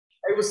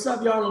Hey, what's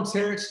up, y'all? I'm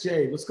Terrence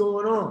J. What's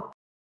going on?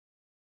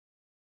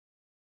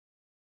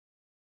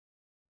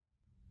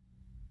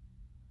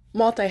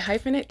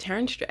 Multi-hyphenate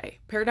Terrence J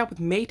paired up with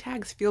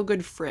Maytag's Feel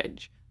Good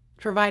Fridge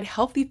to provide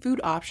healthy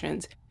food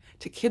options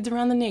to kids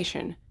around the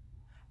nation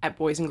at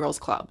Boys and Girls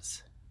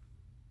Clubs.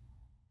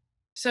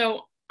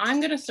 So I'm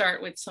going to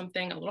start with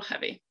something a little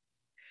heavy.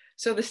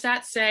 So the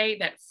stats say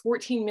that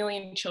 14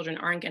 million children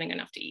aren't getting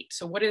enough to eat.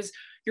 So what is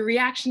your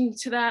reaction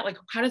to that? Like,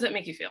 how does that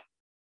make you feel?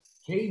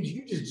 Cage,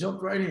 you just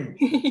jumped right in.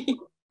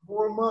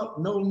 Warm up.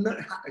 No, not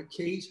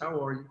Cage,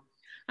 how are you?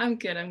 I'm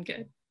good. I'm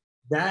good.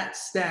 That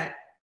stat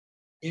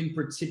in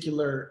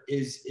particular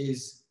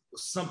is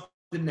something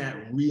that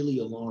really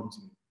alarms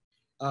me.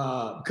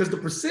 Because the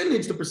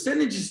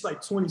percentage is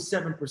like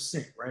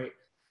 27%, right?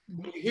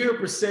 When you hear a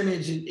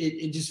percentage,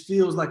 it just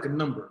feels like a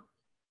number.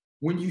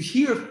 When you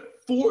hear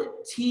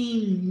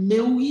 14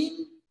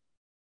 million,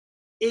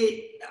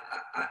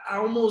 I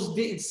almost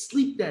didn't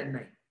sleep that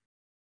night.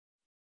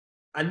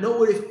 I know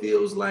what it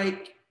feels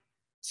like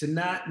to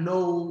not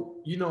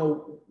know,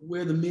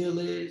 where the meal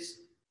is.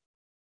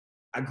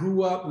 I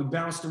grew up, we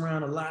bounced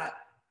around a lot.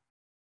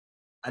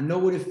 I know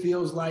what it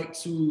feels like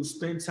to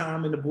spend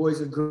time in the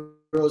Boys and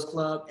Girls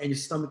Club and your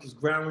stomach is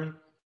growling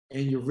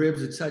and your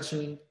ribs are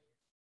touching.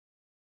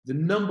 The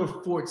number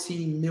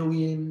 14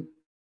 million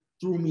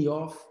threw me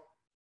off.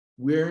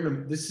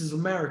 This is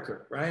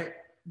America, right?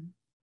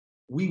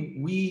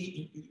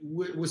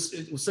 We're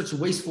such a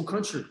wasteful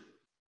country.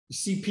 You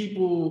see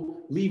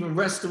people leaving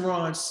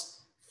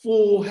restaurants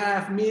full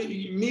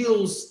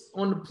meals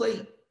on the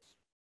plate.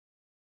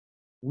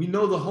 We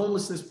know the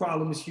homelessness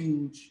problem is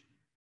huge,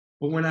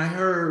 but when I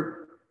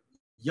heard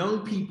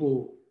young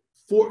people,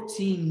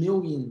 14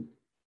 million,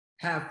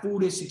 have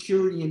food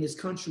insecurity in this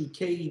country,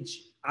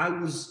 Cage,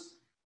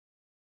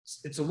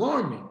 it's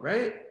alarming,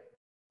 right?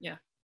 Yeah.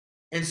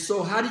 And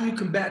so how do you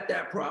combat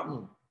that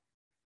problem?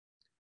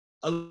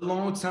 A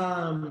long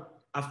time,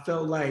 I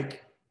felt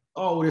like,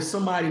 oh, there's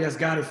somebody that's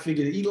got to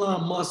figure it.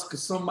 Elon Musk or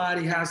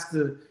somebody has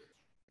to,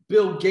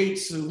 Bill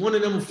Gates, or one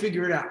of them will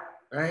figure it out,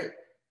 right?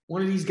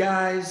 One of these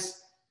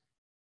guys,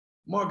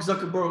 Mark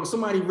Zuckerberg,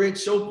 somebody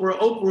rich,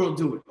 Oprah will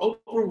do it. Oprah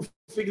will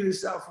figure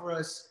this out for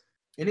us.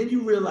 And then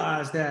you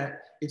realize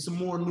that it's a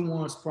more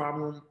nuanced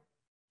problem.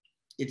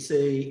 It's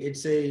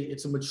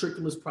a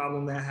matriculous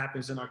problem that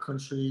happens in our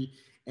country.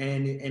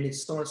 And it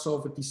starts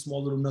off with these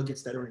small little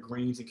nuggets that are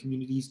ingrained in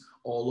communities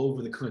all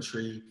over the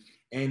country.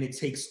 And it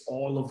takes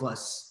all of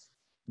us,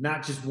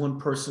 not just one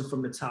person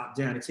from the top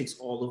down, it takes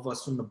all of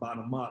us from the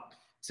bottom up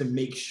to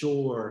make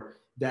sure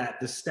that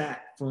the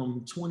stat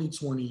from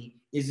 2020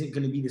 isn't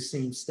going to be the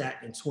same stat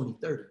in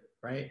 2030,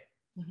 right?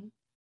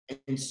 Mm-hmm.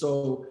 And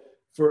so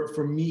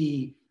for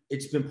me,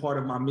 it's been part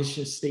of my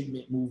mission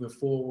statement moving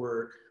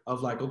forward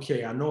of like,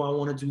 okay, I know I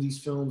want to do these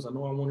films. I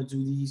know I want to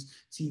do these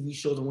TV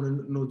shows. I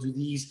want to do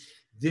these.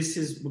 This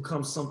has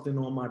become something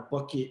on my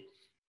bucket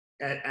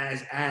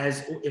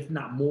as if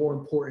not more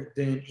important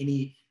than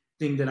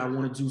anything that I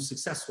want to do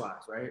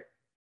success-wise, right?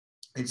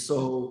 And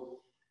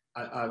so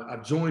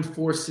I've joined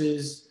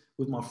forces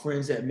with my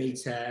friends at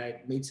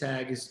Maytag.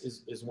 Maytag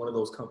is one of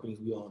those companies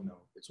we all know.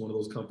 It's one of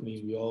those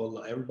companies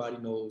everybody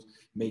knows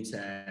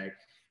Maytag.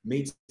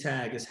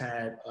 Maytag has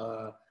had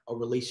a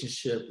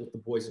relationship with the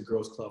Boys and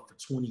Girls Club for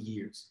 20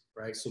 years,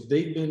 right? So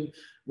they've been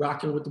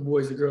rocking with the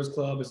Boys and Girls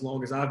Club as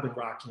long as I've been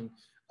rocking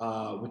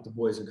with the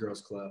Boys and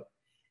Girls Club.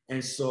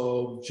 And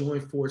so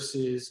joined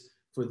forces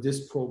for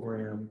this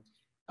program.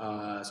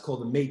 It's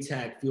called the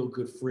Maytag Feel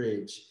Good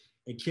Fridge.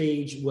 And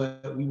Cage,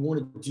 what we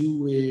want to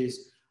do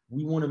is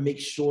we want to make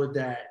sure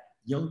that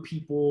young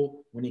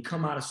people, when they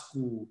come out of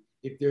school,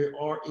 if there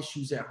are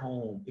issues at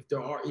home, if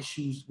there are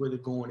issues where they're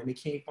going and they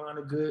can't find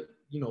a good,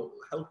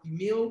 healthy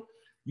meal,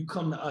 you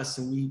come to us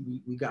and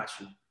we got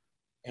you.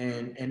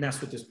 And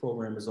that's what this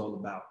program is all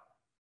about.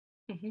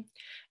 Mm-hmm.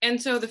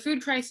 And so the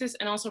food crisis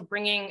and also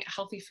bringing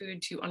healthy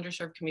food to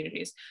underserved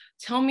communities.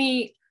 Tell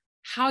me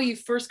how you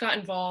first got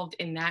involved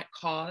in that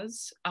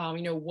cause.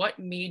 What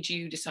made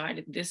you decide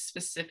that this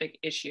specific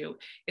issue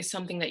is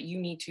something that you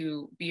need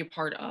to be a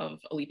part of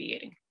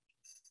alleviating?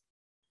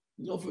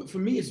 For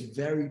me, it's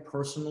very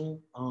personal.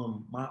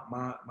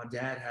 My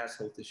dad has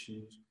health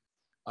issues.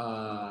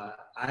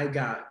 I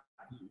got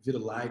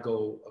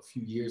vitiligo a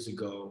few years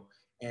ago.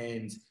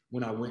 And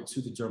when I went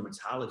to the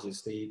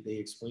dermatologist, they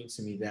explained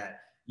to me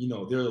that,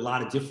 there are a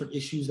lot of different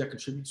issues that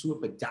contribute to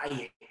it, but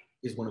diet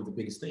is one of the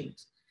biggest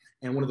things.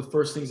 And one of the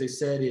first things they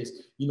said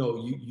is,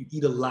 you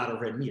eat a lot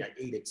of red meat. I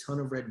ate a ton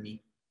of red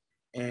meat,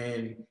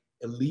 and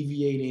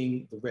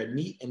alleviating the red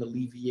meat and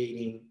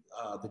alleviating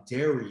the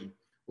dairy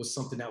was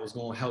something that was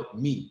going to help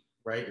me,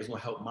 right? It was going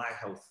to help my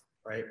health,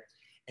 right?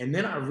 And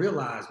then I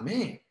realized,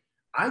 man,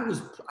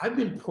 I've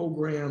been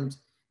programmed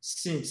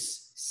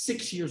since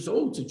 6 years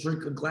old to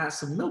drink a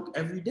glass of milk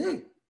every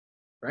day,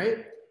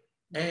 right?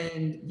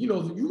 And you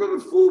remember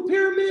the food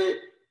pyramid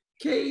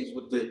Cage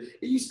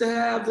it used to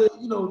have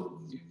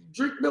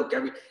drink milk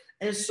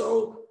and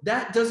so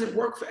that doesn't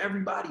work for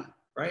everybody,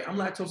 right? I'm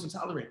lactose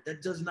intolerant.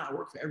 That does not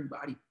work for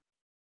everybody.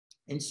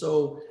 And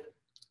so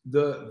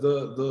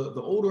the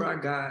older I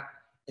got,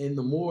 And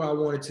the more I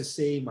wanted to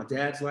save my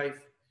dad's life,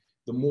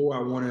 the more I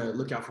want to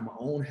look out for my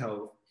own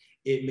health.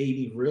 It made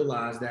me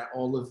realize that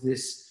all of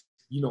this,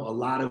 a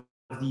lot of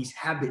these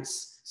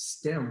habits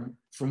stem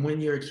from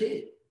when you're a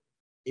kid.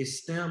 It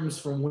stems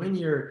from when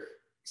you're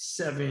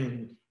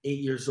 7, 8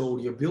 years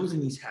old. You're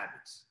building these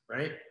habits,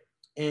 right?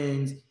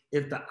 And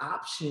if the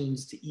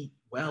options to eat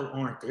well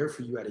aren't there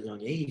for you at a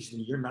young age,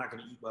 then you're not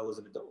going to eat well as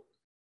an adult,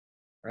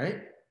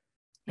 right?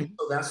 And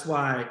so that's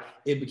why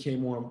it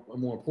became more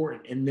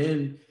important. And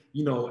then,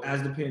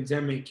 as the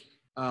pandemic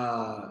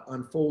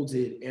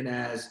unfolded, and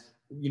as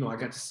I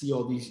got to see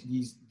all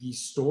these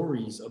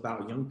stories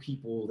about young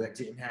people that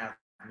didn't have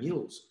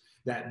meals.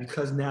 That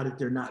because now that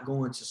they're not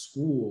going to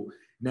school,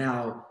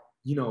 now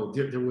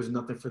there was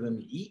nothing for them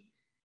to eat.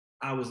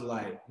 I was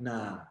like,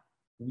 nah,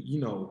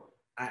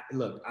 I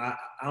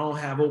don't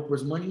have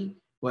Oprah's money,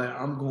 but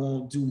I'm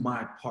gonna do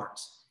my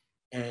parts.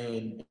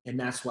 And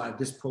that's why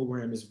this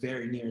program is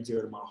very near and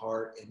dear to my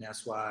heart. And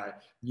that's why,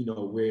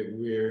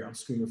 I'm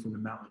screaming from the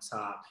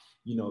mountaintop,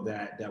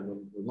 that we're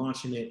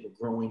launching it, we're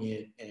growing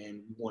it,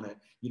 and we want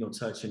to,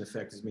 touch and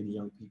affect as many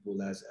young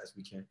people as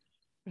we can.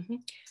 Mm-hmm.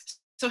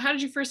 So how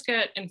did you first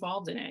get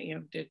involved in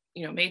it? Did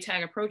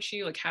Maytag approach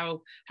you? Like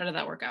how did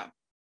that work out?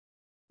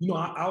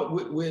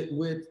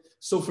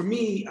 So for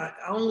me, I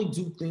only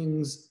do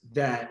things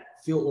that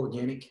feel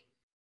organic.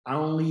 I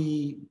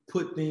only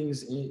put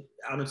things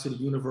out into the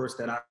universe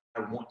that I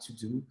want to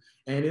do.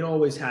 And it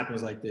always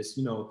happens like this.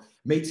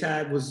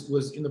 Maytag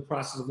was in the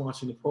process of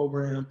launching the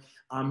program.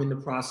 I'm in the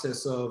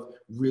process of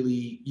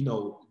really,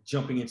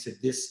 jumping into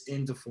this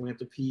end of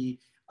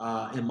philanthropy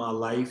in my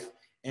life.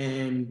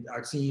 And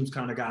our teams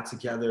kind of got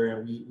together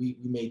and we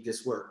made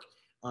this work.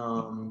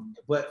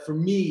 But for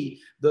me,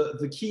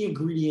 the key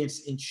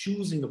ingredients in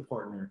choosing a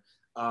partner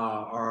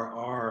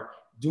are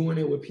doing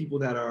it with people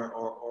that are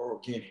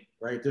organic,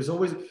 right?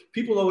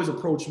 People always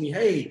approach me,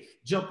 hey,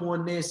 jump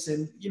on this.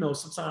 And,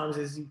 sometimes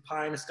there's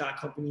pie in the sky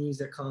companies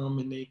that come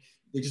and they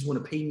just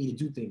want to pay me to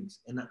do things.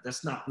 And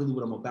that's not really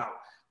what I'm about.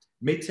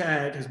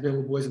 Maytag has been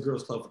with Boys and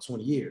Girls Club for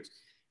 20 years.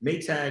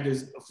 Maytag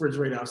is a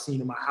refrigerator I've seen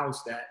in my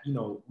house that,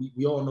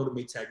 we all know the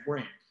Maytag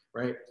brand,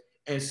 right?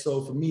 And so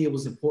for me, it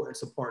was important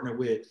to partner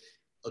with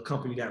a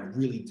company that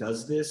really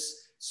does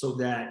this so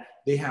that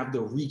they have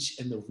the reach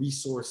and the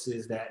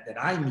resources that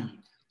I need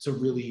to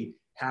really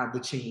have the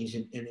change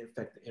and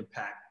affect the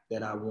impact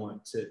that I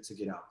want to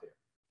get out there.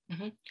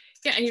 Mm-hmm.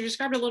 Yeah, and you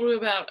described a little bit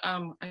about,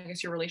 I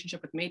guess, your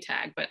relationship with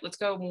Maytag, but let's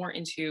go more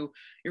into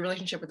your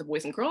relationship with the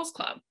Boys and Girls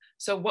Club.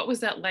 So what was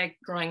that like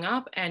growing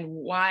up, and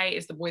why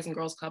is the Boys and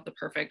Girls Club the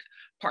perfect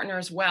partner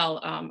as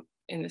well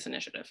in this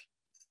initiative?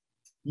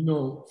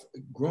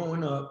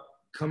 Growing up,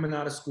 coming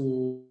out of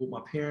school,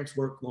 my parents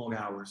worked long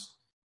hours.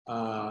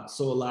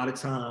 So a lot of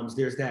times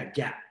there's that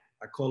gap.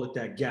 I call it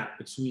that gap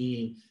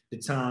between the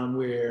time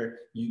where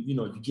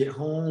you get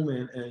home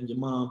and your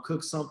mom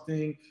cooks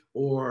something,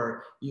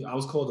 or I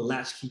was called the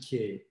latchkey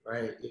kid,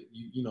 right?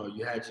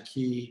 You had your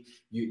key,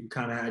 you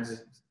kind of had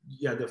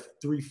the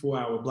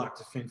 3-4 hour block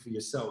to fend for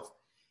yourself.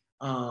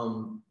 I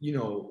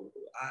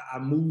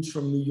moved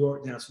from New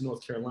York down to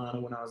North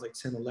Carolina when I was like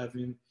 10,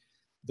 11.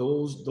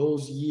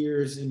 Those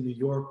years in New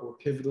York were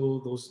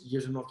pivotal. Those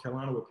years in North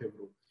Carolina were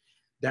pivotal.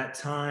 That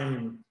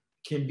time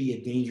can be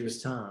a dangerous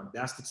time.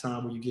 That's the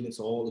time where you get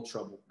into all the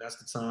trouble. That's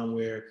the time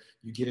where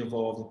you get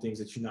involved in things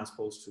that you're not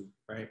supposed to,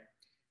 right?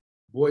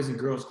 Boys and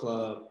Girls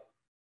Club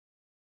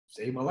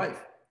saved my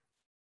life.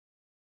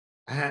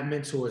 I had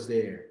mentors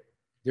there.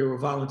 There were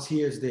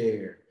volunteers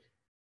there.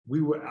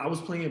 I was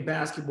playing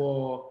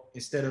basketball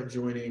instead of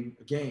joining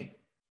a game.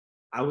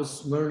 I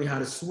was learning how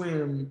to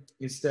swim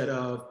instead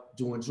of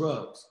doing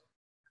drugs.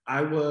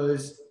 I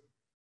was,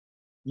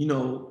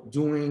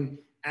 doing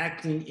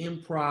acting,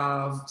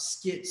 improv,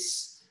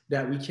 skits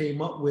that we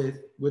came up with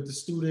the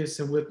students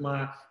and with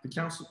the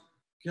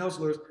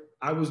counselors.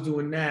 I was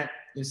doing that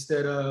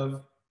instead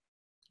of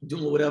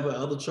doing whatever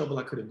other trouble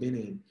I could have been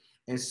in.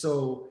 And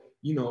so,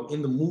 in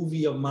the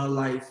movie of my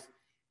life,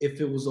 if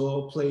it was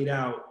all played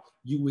out,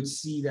 you would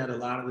see that a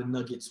lot of the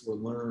nuggets were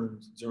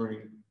learned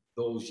during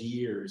those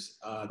years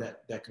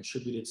that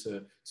contributed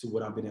to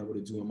what I've been able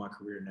to do in my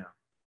career now.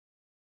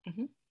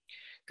 Mm-hmm.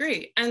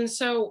 Great. And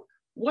so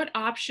what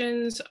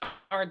options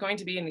are going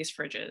to be in these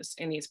fridges,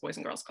 in these Boys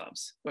and Girls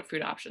Clubs? What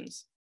food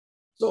options?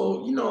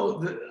 So,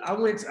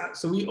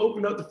 so we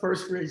opened up the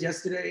first fridge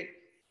yesterday,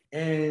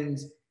 and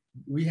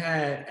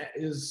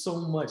there's so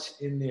much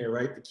in there,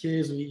 right? The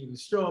kids were eating the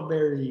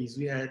strawberries.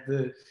 We had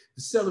the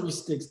celery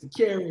sticks, the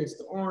carrots,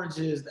 the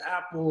oranges, the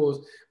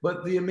apples.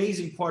 But the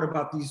amazing part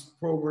about these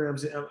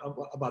programs,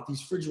 about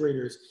these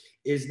refrigerators,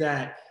 is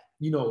that,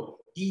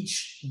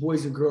 each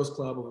Boys and Girls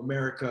Club of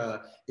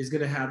America is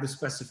going to have the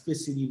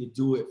specificity to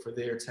do it for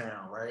their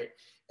town, right?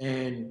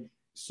 And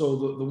so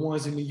the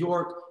ones in New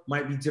York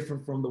might be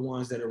different from the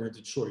ones that are in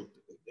Detroit,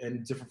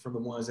 and different from the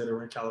ones that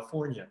are in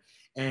California.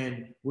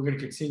 And we're going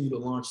to continue to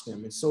launch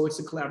them. And so it's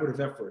a collaborative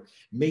effort.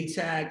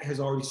 Maytag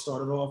has already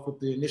started off with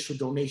the initial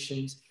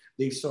donations.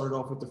 They started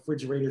off with the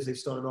refrigerators. They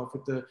started off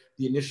with the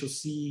initial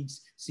seed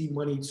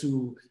money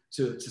to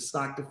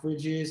stock the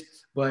fridges.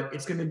 But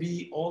it's going to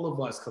be all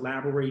of us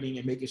collaborating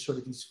and making sure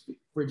that these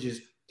fridges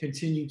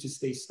continue to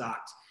stay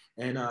stocked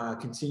and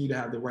continue to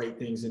have the right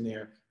things in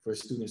there for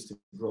students to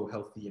grow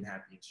healthy and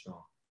happy and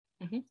strong.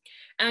 Mm-hmm.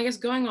 And I guess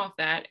going off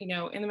that, in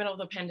the middle of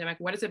the pandemic,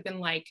 what has it been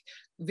like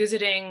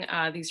visiting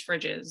these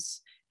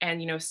fridges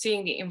and,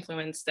 seeing the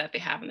influence that they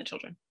have on the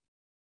children?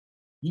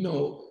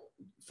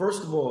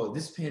 First of all,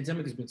 this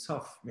pandemic has been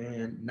tough,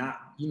 man.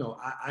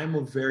 I'm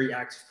a very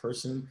active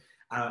person.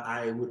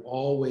 I would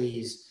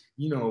always,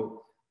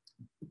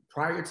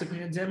 prior to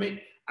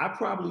pandemic, I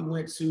probably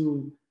went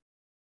to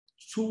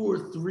 2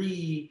 or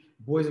 3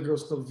 Boys and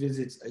Girls Club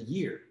visits a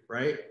year,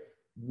 right?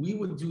 We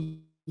would do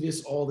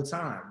this all the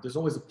time. There's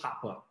always a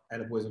pop-up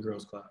at a Boys and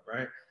Girls Club,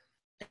 right?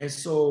 And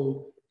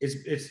so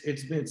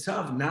it's been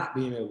tough not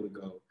being able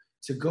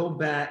to go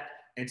back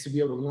and to be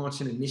able to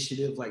launch an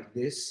initiative like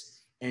this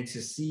and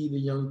to see the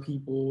young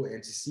people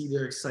and to see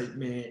their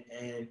excitement.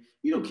 And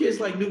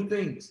kids like new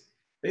things.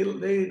 They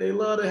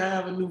love to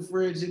have a new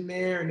fridge in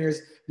there, and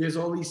there's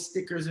all these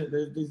stickers and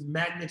there's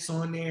magnets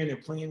on there, and they're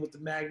playing with the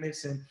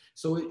magnets, and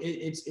so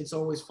it's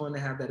always fun to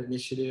have that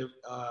initiative.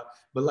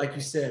 But like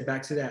you said,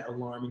 back to that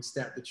alarming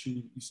stat that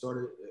you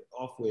started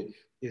off with,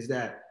 is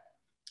that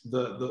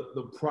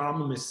the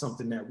problem is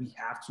something that we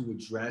have to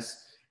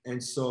address.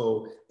 And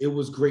so it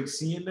was great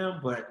seeing them,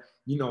 but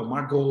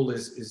my goal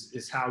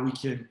is how we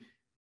can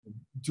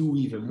do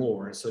even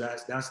more, and so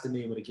that's the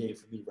name of the game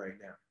for me right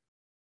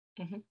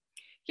now. Mm-hmm.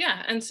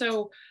 Yeah. And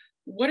so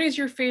what is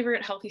your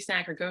favorite healthy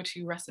snack or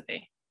go-to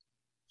recipe?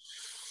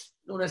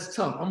 No, that's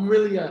tough. I'm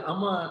really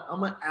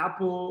I'm an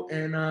apple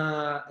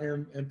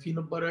and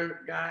peanut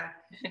butter guy.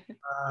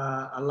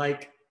 I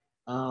like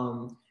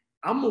I'm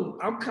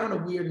kind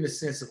of weird in the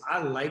sense of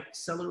I like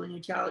celery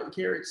and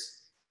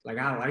carrots. Like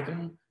I like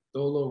them.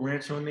 Throw a little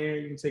ranch on there.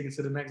 You can take it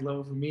to the next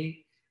level for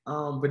me.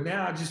 But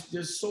now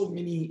there's so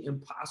many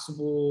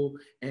impossible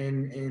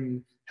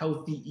and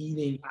healthy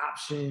eating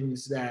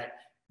options that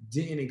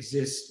didn't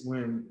exist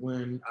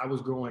when I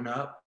was growing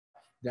up,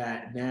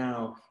 that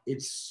now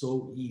it's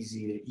so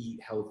easy to eat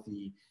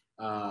healthy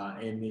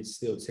and it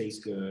still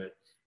tastes good.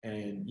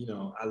 And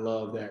I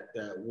love that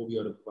we'll be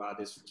able to provide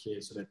this for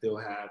kids so that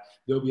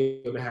they'll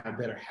be able to have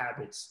better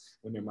habits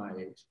when they're my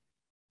age.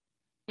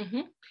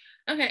 Mm-hmm.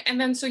 Okay,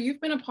 and then so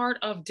you've been a part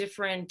of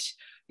different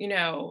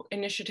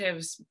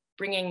initiatives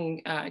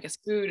bringing I guess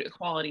food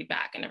equality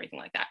back and everything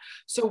like that.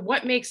 So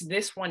what makes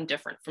this one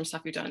different from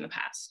stuff you've done in the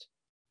past?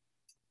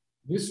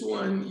 This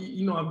one,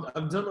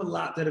 I've done a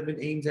lot that have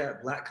been aimed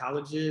at Black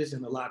colleges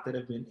and a lot that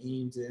have been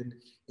aimed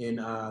in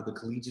the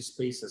collegiate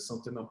space. That's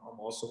something I'm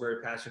also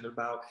very passionate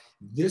about.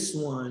 This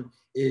one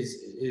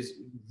is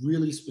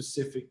really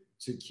specific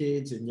to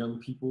kids and young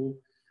people.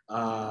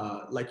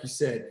 Like you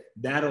said,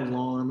 that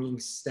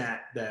alarming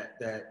stat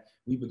that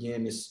we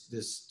began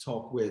this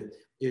talk with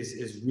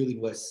is really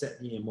what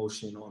set me in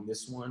motion on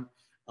this one.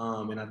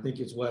 And I think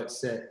it's what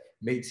set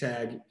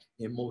Maytag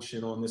in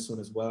motion on this one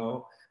as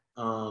well.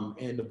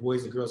 And the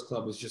Boys and Girls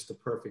Club is just the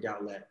perfect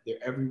outlet.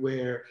 They're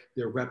everywhere.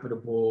 They're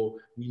reputable.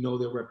 We know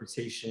their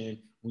reputation.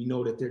 We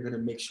know that they're going to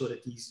make sure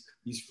that these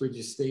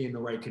fridges stay in the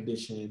right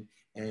condition.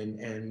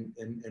 And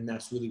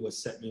that's really what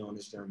set me on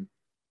this journey.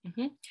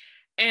 Mm-hmm.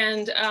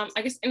 And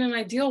I guess in an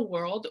ideal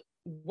world,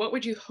 what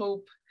would you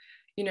hope,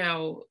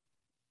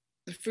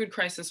 the food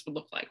crisis would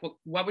look like?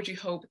 What would you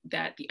hope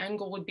that the end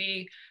goal would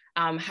be?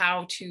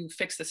 How to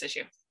fix this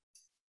issue?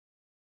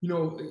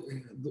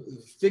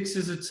 Fix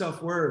is a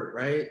tough word,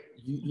 right?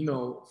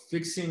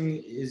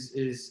 Fixing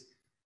is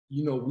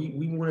we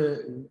want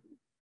to.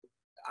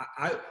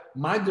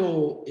 My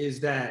goal is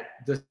that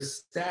the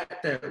stat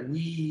that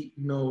we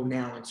know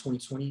now in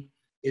 2020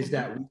 is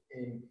that we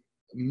can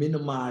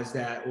minimize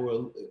that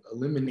or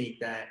eliminate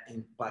that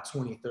by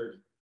 2030,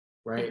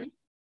 right?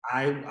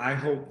 Mm-hmm. I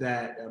hope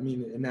that,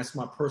 and that's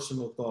my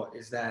personal thought,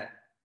 is that,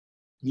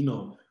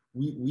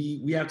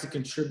 we have to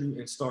contribute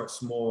and start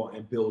small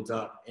and build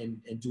up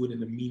and do it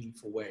in a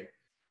meaningful way.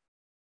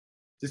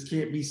 This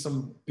can't be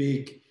some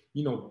big,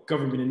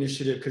 government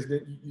initiative, because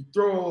then you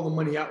throw all the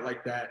money out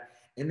like that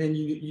and then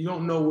you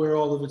don't know where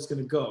all of it's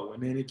going to go.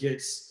 And then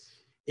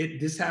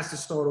this has to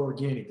start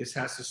organic. This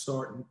has to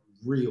start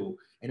real,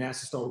 and it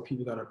has to start with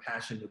people that are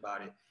passionate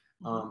about it.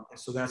 And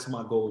so that's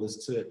my goal,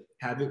 is to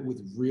have it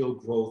with real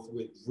growth,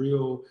 with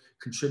real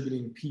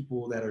contributing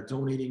people that are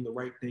donating the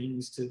right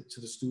things to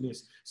the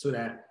students, so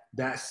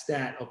that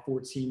stat of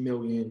 14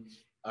 million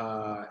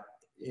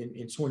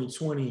in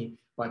 2020,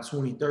 by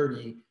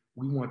 2030,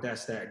 we want that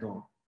stat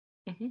going.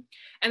 Mm-hmm.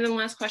 And then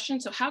last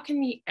question. So how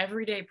can the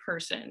everyday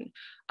person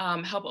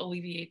help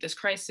alleviate this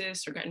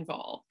crisis or get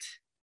involved?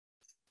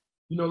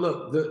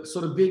 Look,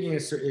 the big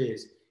answer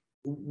is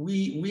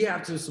we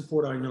have to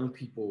support our young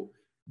people.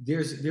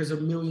 There's a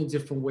million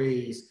different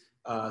ways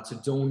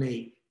to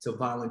donate, to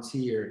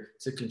volunteer,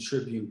 to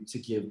contribute, to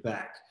give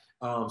back.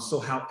 So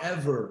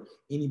however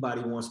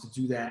anybody wants to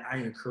do that, I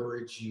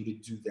encourage you to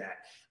do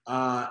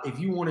that. If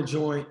you want to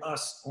join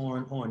us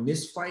on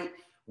this fight,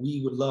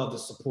 we would love the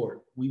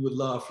support. We would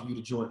love for you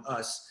to join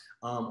us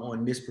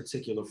on this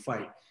particular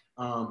fight.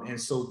 And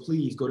so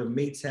please go to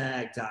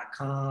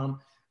maytag.com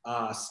 /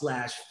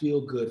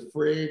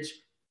 feelgoodfridge.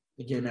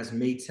 Again, that's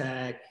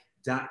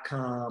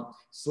maytag.com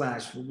 /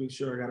 we'll make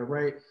sure I got it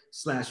right, /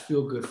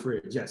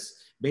 feelgoodfridge. Yes,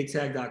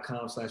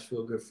 maytag.com /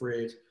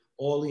 feelgoodfridge.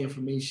 All the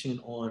information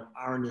on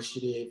our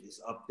initiative is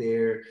up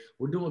there.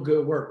 We're doing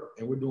good work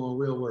and we're doing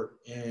real work.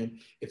 And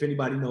if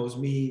anybody knows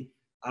me,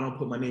 I don't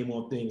put my name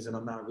on things that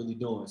I'm not really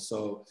doing.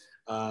 So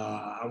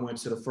I went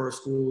to the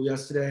first school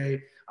yesterday.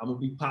 I'm gonna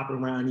be popping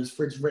around these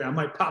refrigerators. I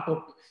might pop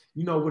up,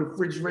 with a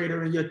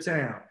refrigerator in your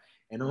town.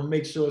 And I'm gonna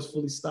make sure it's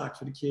fully stocked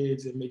for the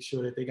kids and make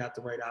sure that they got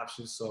the right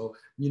options. So,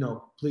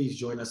 please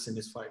join us in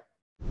this fight.